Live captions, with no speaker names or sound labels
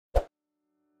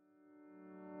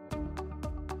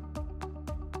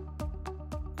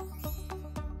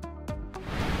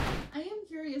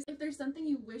there something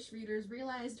you wish readers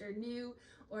realized or knew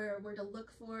or were to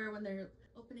look for when they're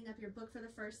opening up your book for the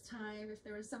first time? If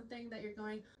there was something that you're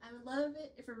going, I would love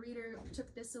it if a reader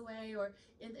took this away, or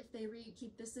if they read,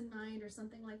 keep this in mind, or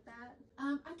something like that?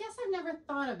 I guess I've never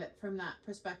thought of it from that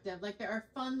perspective. Like, there are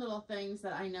fun little things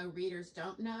that I know readers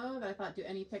don't know that I thought, do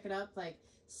any pick it up? Like,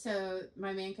 so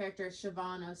my main character is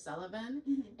Siobhan O'Sullivan,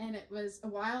 and it was a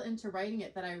while into writing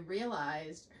it that I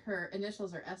realized her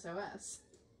initials are SOS.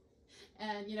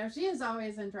 And, you know, she is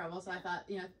always in trouble, so I thought,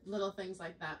 you know, little things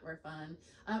like that were fun.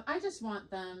 I just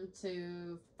want them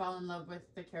to fall in love with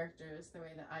the characters the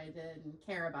way that I did and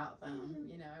care about them.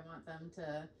 You know, I want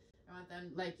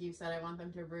them, like you said, I want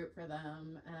them to root for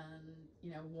them and,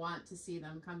 you know, want to see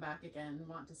them come back again,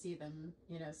 want to see them,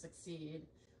 you know, succeed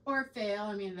or fail.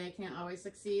 I mean, they can't always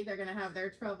succeed. They're going to have their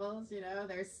troubles, you know.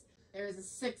 There's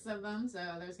 6 of them, so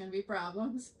there's going to be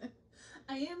problems.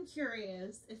 I am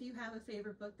curious if you have a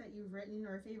favorite book that you've written,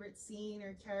 or a favorite scene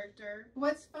or character.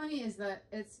 What's funny is that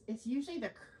it's usually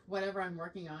whatever I'm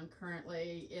working on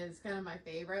currently is kind of my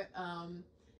favorite.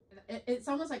 It's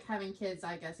almost like having kids,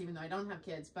 I guess, even though I don't have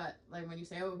kids, but like when you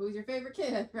say, oh, who's your favorite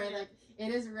kid, right? Like, it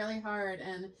is really hard.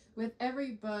 And with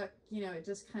every book, you know, it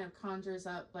just kind of conjures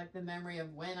up like the memory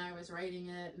of when I was writing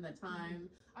it and the time.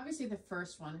 Obviously the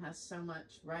first one has so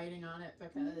much writing on it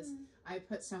because I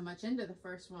put so much into the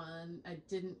first one. I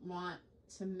didn't want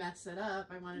to mess it up.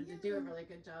 I wanted to do a really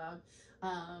good job.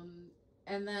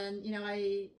 And then, you know,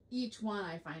 each one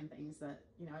I find things that,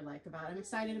 you know, I like about. I'm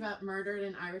excited about Murdered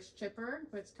an Irish Chipper,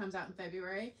 which comes out in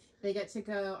February. They get to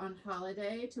go on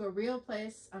holiday to a real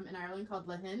place in Ireland called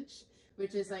Lahinch,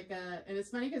 which is like and it's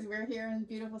funny because we're here in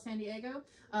beautiful San Diego.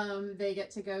 They get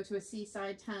to go to a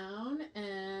seaside town,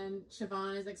 and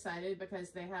Siobhan is excited because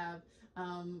they have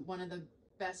one of the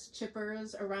best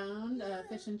chippers around,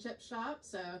 fish and chip shop.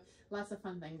 So lots of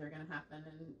fun things are going to happen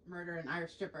in Murder an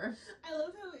Irish Chipper. I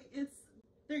love how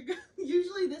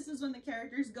usually this is when the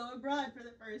characters go abroad for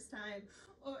the first time.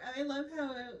 Oh, I love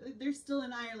how they're still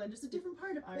in Ireland, just a different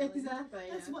part of Ireland. Exactly.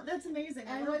 That's amazing.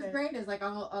 And what's great is like a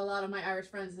lot of my Irish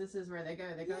friends, this is where they go.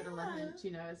 They go to Lahinch,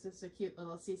 you know, it's just a cute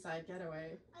little seaside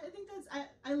getaway. I think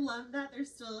I love that they're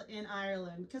still in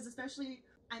Ireland, because especially,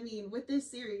 I mean, with this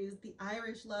series, the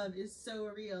Irish love is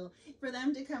so real. For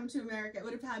them to come to America, it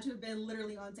would have had to have been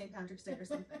literally on St. Patrick's Day or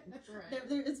something. Right.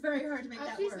 It's very hard to make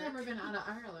that she's work. Never been out of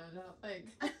Ireland, I don't think.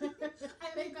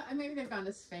 Maybe they've gone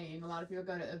to Spain. A lot of people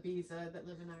go to Ibiza that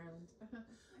live in Ireland.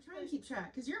 I'm trying to keep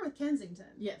track, because you're with Kensington.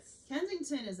 Yes.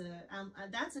 Kensington is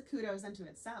that's a kudos unto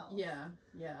itself. Yeah.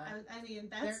 I mean,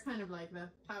 they're kind of like the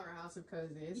powerhouse of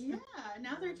cozies. Yeah,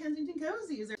 now they're Kensington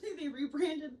Cozies. They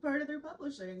rebranded part of their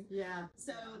publishing. Yeah.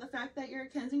 So the fact that you're a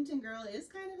Kensington girl is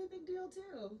kind of a big deal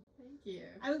too. Thank you.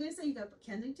 I was gonna say, you got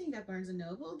Kensington, you got Barnes and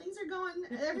Noble. Things are going,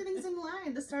 everything's in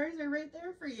line. The stars are right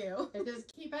there for you. And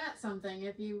just keep at something.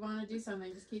 If you want to do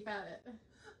something, just keep at it.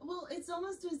 Well, it's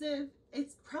almost as if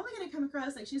it's probably going to come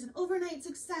across like she's an overnight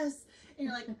success. And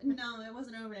you're like, no, it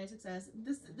wasn't an overnight success.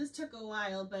 This took a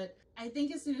while, but I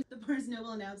think as soon as the Barnes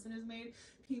Noble announcement is made,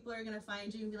 people are going to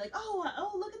find you and be like,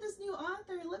 oh, look at this new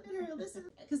author. Look at her. This is,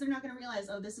 because they're not going to realize,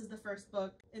 oh, this is the first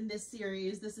book in this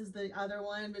series. This is the other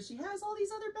one, but she has all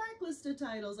these other backlisted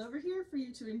titles over here for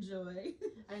you to enjoy.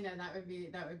 I know, that would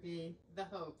be the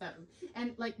hope.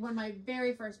 And like when my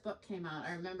very first book came out,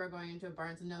 I remember going into a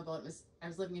Barnes and Noble. I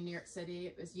was living in New York City.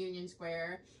 It was Union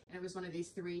Square, and it was one of these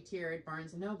 3-tiered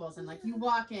Barnes and Nobles. And like you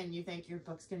walk in, you think your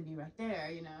book's gonna be right there,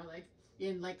 you know,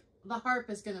 like the harp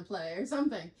is gonna play or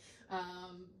something.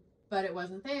 But it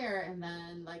wasn't there, and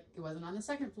then like it wasn't on the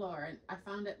second floor, and I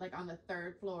found it like on the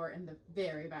 3rd floor in the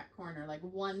very back corner, like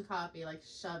one copy like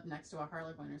shoved next to a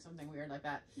Harlequin or something weird like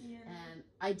that. Yeah. And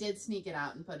I did sneak it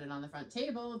out and put it on the front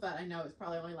table, but I know it's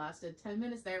probably only lasted 10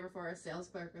 minutes there before a sales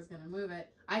clerk was going to move it.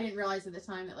 I didn't realize at the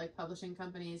time that like publishing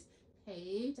companies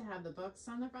pay to have the books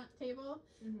on the front table,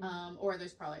 or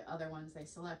there's probably other ones they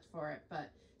select for it.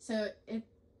 But so it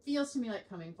feels to me like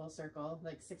coming full circle,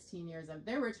 like 16 years of,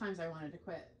 there were times I wanted to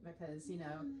quit because, you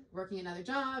know, working another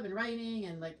job and writing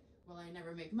and like, will I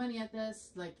never make money at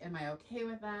this? Like, am I okay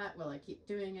with that? Will I keep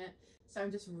doing it? So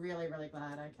I'm just really, really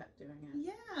glad I kept doing it.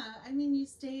 Yeah, I mean, you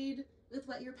stayed with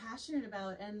what you're passionate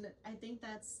about, and I think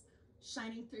that's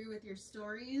shining through with your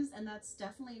stories, and that's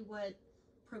definitely what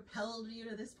propelled you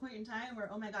to this point in time where,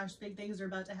 oh my gosh, big things are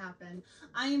about to happen.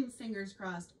 I am fingers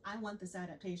crossed. I want this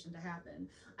adaptation to happen.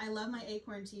 I love my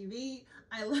Acorn TV.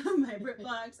 I love my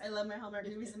BritBox. I love my Hallmark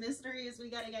Movies and Mysteries. We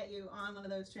got to get you on one of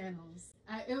those channels.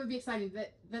 It would be exciting.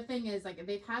 The thing is, like,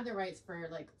 they've had the rights for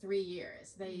like 3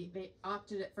 years. They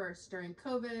opted it first during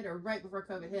COVID or right before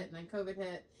COVID hit, and then COVID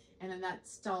hit, and then that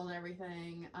stalled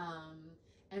everything.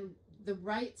 And the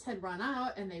rights had run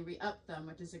out and they re-upped them,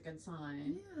 which is a good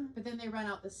sign. Yeah. But then they run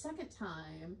out the second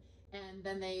time, and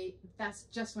then that's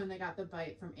just when they got the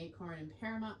bite from Acorn and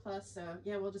Paramount Plus. So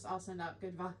yeah, we'll just all send out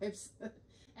good vibes.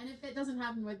 And if it doesn't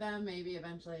happen with them, maybe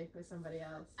eventually with somebody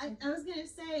else. I was going to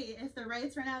say, if the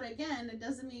rights run out again, it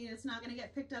doesn't mean it's not going to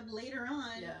get picked up later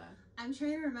on. Yeah. I'm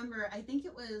trying to remember, I think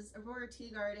it was Aurora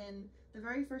Teagarden, the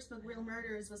very first book, Real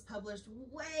Murders, was published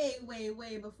way, way,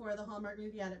 way before the Hallmark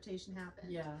movie adaptation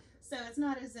happened. Yeah. So it's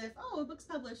not as if, oh, a book's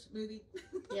published, movie.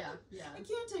 Yeah. It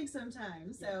can take some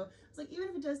time. So it's like, even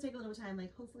if it does take a little time,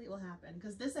 like, hopefully it will happen.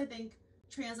 Because this, I think,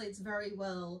 translates very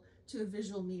well to a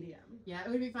visual medium. Yeah, it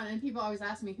would be fun. And people always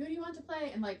ask me, who do you want to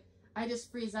play? And like, I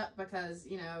just freeze up because,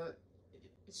 you know,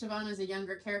 Siobhan is a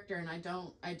younger character, and I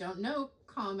don't know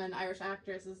common Irish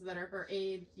actresses that are her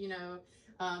age, you know.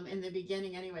 In the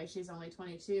beginning anyway, she's only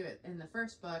 22 in the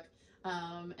first book.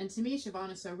 And to me,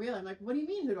 Siobhan is so real. I'm like, what do you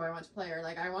mean, who do I want to play her?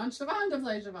 Like, I want Siobhan to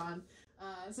play Siobhan.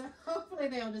 So hopefully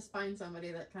they'll just find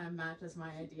somebody that kind of matches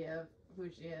my idea of who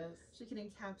she is. She can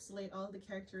encapsulate all the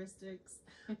characteristics.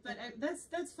 But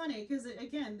that's funny, because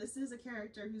again, this is a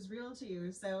character who's real to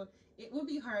you, so it would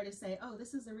be hard to say, oh,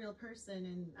 this is a real person,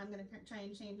 and I'm going to try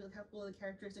and change a couple of the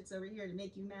characteristics over here to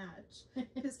make you match.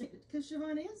 Because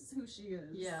Siobhan is who she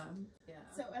is. Yeah.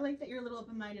 So I like that you're a little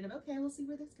open-minded of, okay, we'll see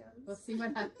where this goes. We'll see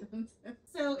what happens.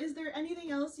 So is there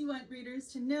anything else you want readers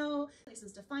to know?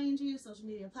 Places to find you, social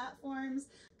media platforms?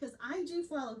 Because I do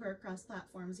follow her across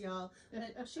platforms, y'all.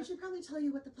 But she should probably tell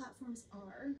you what the platforms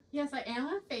are. Yes, I am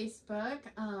on Facebook,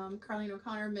 Carlene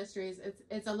O'Connor Mysteries.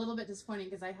 It's a little bit disappointing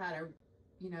because I had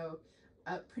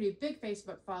a pretty big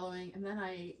Facebook following, and then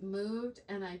I moved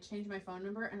and I changed my phone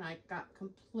number and I got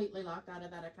completely locked out of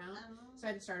that account. So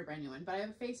I had to start a brand new one. But I have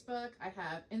a Facebook, I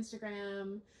have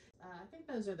Instagram. I think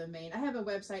those are the main. I have a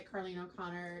website,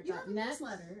 carleneoconnor.net. You have a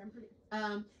newsletter. I'm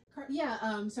pretty.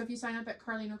 So if you sign up at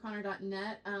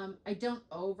carleneoconnor.net, I don't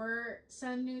over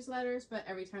send newsletters, but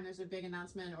every time there's a big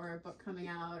announcement or a book coming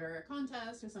out or a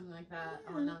contest or something like that,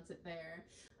 I'll announce it there.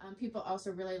 People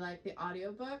also really like the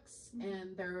audiobooks,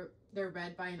 and they're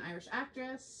read by an Irish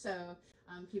actress, so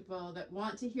people that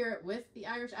want to hear it with the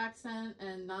Irish accent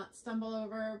and not stumble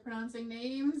over pronouncing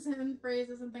names and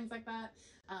phrases and things like that.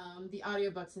 The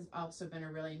audiobooks has also been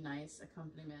a really nice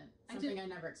accompaniment, something I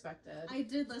never expected. I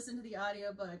did listen to the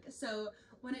audiobook, so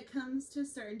when it comes to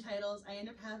certain titles, I end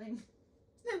up having,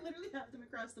 I literally have them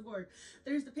across the board.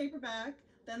 There's the paperback,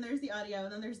 then there's the audio,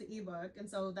 and then there's the ebook, and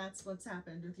so that's what's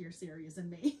happened with your series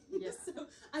and me. Yeah. So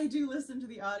I do listen to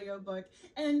the audiobook,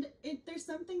 and there's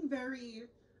something very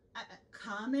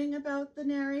calming about the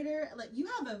narrator. Like, you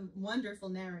have a wonderful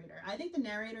narrator. I think the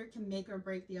narrator can make or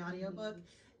break the audiobook.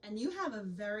 And you have a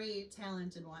very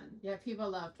talented one. Yeah,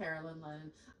 people love Carolyn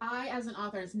Lynn. I, as an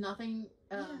author, it's nothing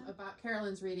about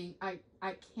Carolyn's reading. I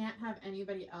can't have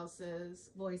anybody else's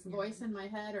voice in my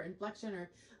head or inflection, or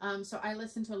so I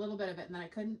listened to a little bit of it and then I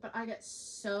couldn't. But I get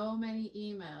so many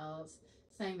emails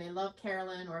saying they love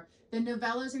Carolyn, or the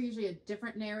novellas are usually a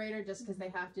different narrator just because they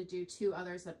have to do two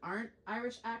others that aren't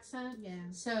Irish accent. Yeah.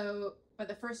 So, but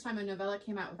the first time a novella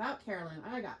came out without Carolyn,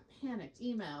 I got panicked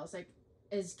emails like,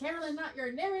 is Carolyn not your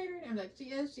narrator? And I'm like, she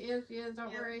is,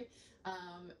 don't worry.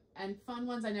 And fun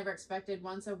ones I never expected.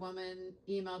 Once a woman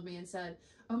emailed me and said,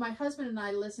 oh, my husband and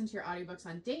I listened to your audiobooks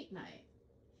on date night.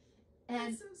 And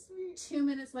that's so sweet. 2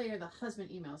 minutes later, the husband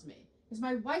emails me. Because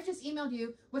my wife just emailed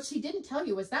you. What she didn't tell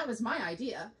you was that was my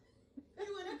idea. I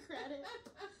want a credit.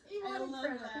 I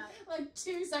love that. Like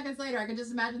 2 seconds later, I could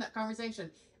just imagine that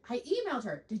conversation. I emailed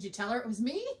her. Did you tell her it was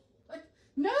me?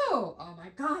 No! Oh my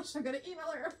gosh, I'm gonna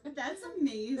email her. That's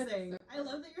amazing. I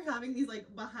love that you're having these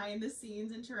like behind the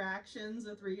scenes interactions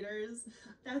with readers.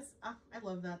 I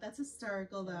love that. That's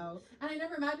hysterical though. And I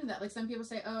never imagined that. Like, some people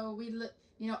say, oh,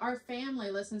 our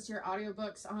family listens to your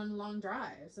audiobooks on long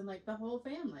drives, and like the whole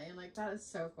family, and like that is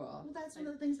so cool. Well, that's one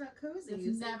of the things about Cozies.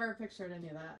 I've never pictured any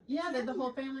of that. Yeah, that the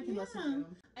whole family can listen to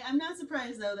them. I'm not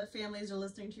surprised though that families are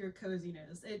listening to your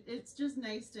coziness. It's just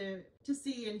nice to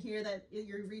see and hear that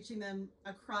you're reaching them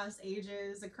across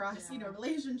ages, across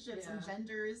relationships and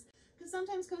genders. Because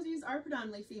sometimes cozies are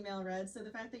predominantly female read, so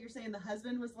the fact that you're saying the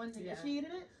husband was the one who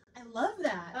initiated it, I love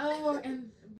that. Oh,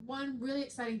 and one really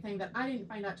exciting thing that I didn't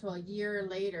find out till a year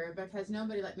later because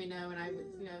nobody let me know, and I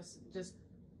just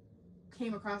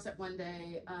came across it one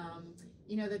day.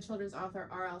 The children's author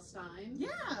R.L. Stine.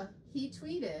 Yeah. He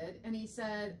tweeted and he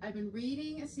said, I've been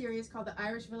reading a series called The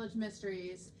Irish Village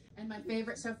Mysteries, and my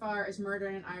favorite so far is Murder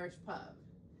in an Irish Pub.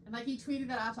 And like he tweeted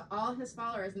that out to all his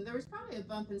followers, and there was probably a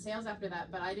bump in sales after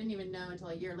that, but I didn't even know until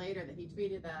a year later that he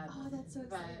tweeted that. Oh, that's so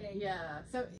exciting. But yeah,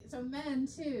 so men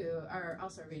too are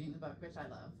also reading the book, which I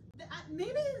love.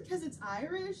 Maybe because it's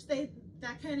Irish, that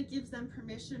kind of gives them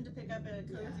permission to pick up a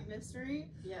cozy mystery.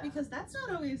 Yeah. Because that's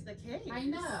not always the case. I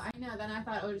know. Then I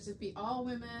thought it would just be all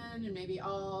women and maybe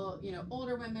all,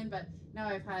 older women, but now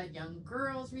I've had young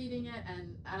girls reading it,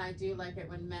 and I do like it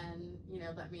when men,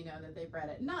 let me know that they've read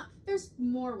it. There's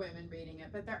more women reading it,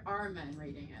 but there are men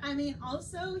reading it. I mean,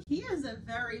 also, he is a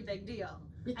very big deal.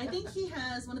 Yeah. I think he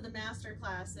has one of the master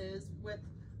classes with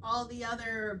all the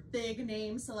other big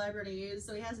name celebrities.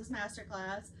 So he has his master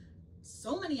class.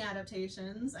 So many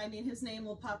adaptations. I mean, his name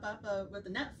will pop up with the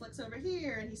Netflix over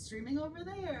here, and he's streaming over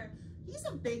there. He's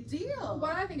a big deal.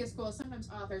 What I think is cool is sometimes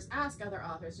authors ask other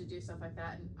authors to do stuff like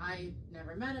that, and I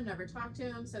never met him, never talked to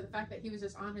him, so the fact that he was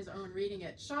just on his own reading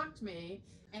it shocked me,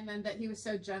 and then that he was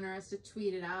so generous to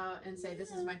tweet it out and say,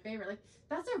 this is my favorite. Like,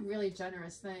 that's a really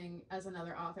generous thing as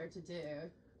another author to do.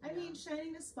 I mean,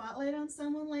 shining a spotlight on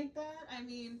someone like that, I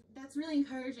mean, that's really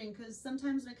encouraging, because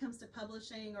sometimes when it comes to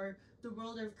publishing or the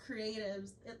world of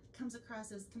creatives, it comes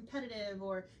across as competitive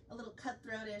or a little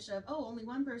cutthroat-ish of, only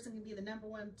one person can be the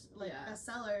 #1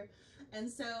 bestseller. And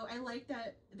so I like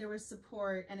that there was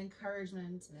support and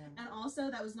encouragement. Yeah. And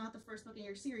also that was not the first book in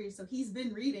your series, so he's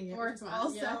been reading it, which is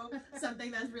also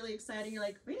something that's really exciting. You're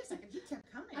like, wait a second, he kept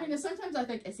coming. I know, sometimes I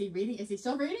think, is he reading? Is he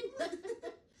still reading?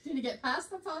 Did he get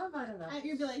past the poem? I don't know.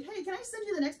 You'd be like, hey, can I send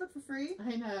you the next book for free?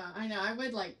 I know. I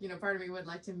would like, part of me would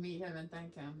like to meet him and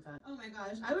thank him. But oh my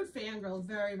gosh, I would fangirl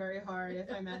very, very hard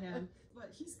if I met him.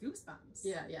 But he's Goosebumps.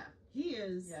 Yeah. He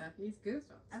is. Yeah, he's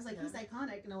Goosebumps. I was like, he's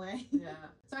iconic in a way. Yeah.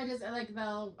 So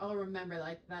I'll remember,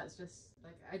 that's just,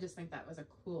 I just think that was a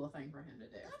cool thing for him to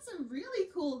do. That's a really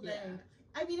cool thing. Yeah.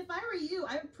 I mean, if I were you,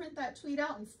 I would print that tweet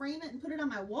out and frame it and put it on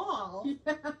my wall.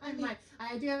 Yeah,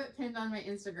 I do have it pinned on my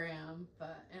Instagram,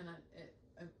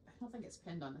 I don't think it's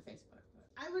pinned on the Facebook.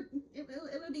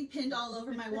 It would be pinned all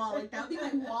over my wall. Like, that would be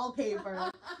my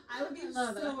wallpaper. I would be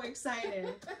so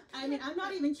excited. I mean, I'm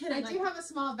not even kidding. I do have a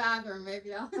small bathroom.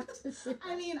 Maybe I'll have to do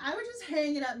I mean, I would just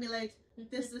hang it up and be like,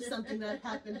 this is something that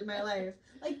happened in my life.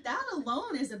 Like, that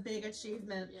alone is a big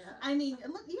achievement. Yeah. I mean,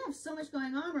 look, you have so much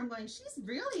going on where I'm going, she's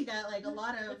really got, a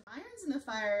lot of irons in the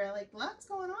fire. Like, lots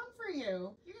going on for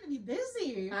you. You're going to be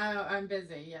busy. Oh, I'm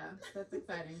busy, yeah. That's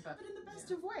exciting. But in the best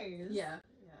of ways. Yeah.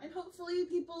 And hopefully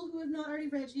people who have not already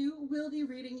read you will be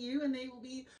reading you, and they will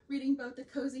be reading both the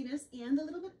coziness and the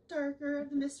little bit darker of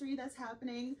the mystery that's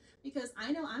happening, because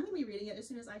I know I'm going to be reading it as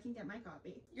soon as I can get my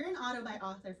copy. You're an auto by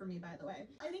author for me, by the way.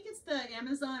 I think it's the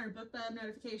Amazon or BookBub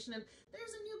notification of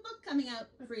there's a new book coming out,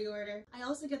 pre-order. I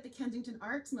also get the Kensington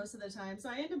Arcs most of the time, so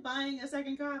I end up buying a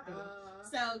second copy.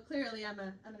 So clearly I'm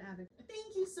an avid.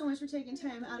 Thank you so much for taking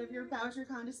time out of your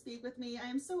VoucherCon to speak with me. I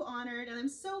am so honored, and I'm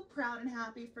so proud and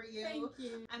happy for you. Thank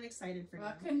you. I'm excited for you.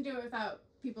 I couldn't do it without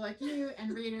people like you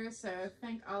and readers, so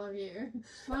thank all of you.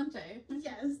 Slante.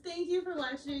 Yes, thank you for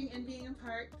watching and being a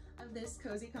part of this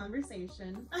cozy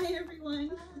conversation. Bye, everyone.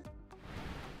 Bye.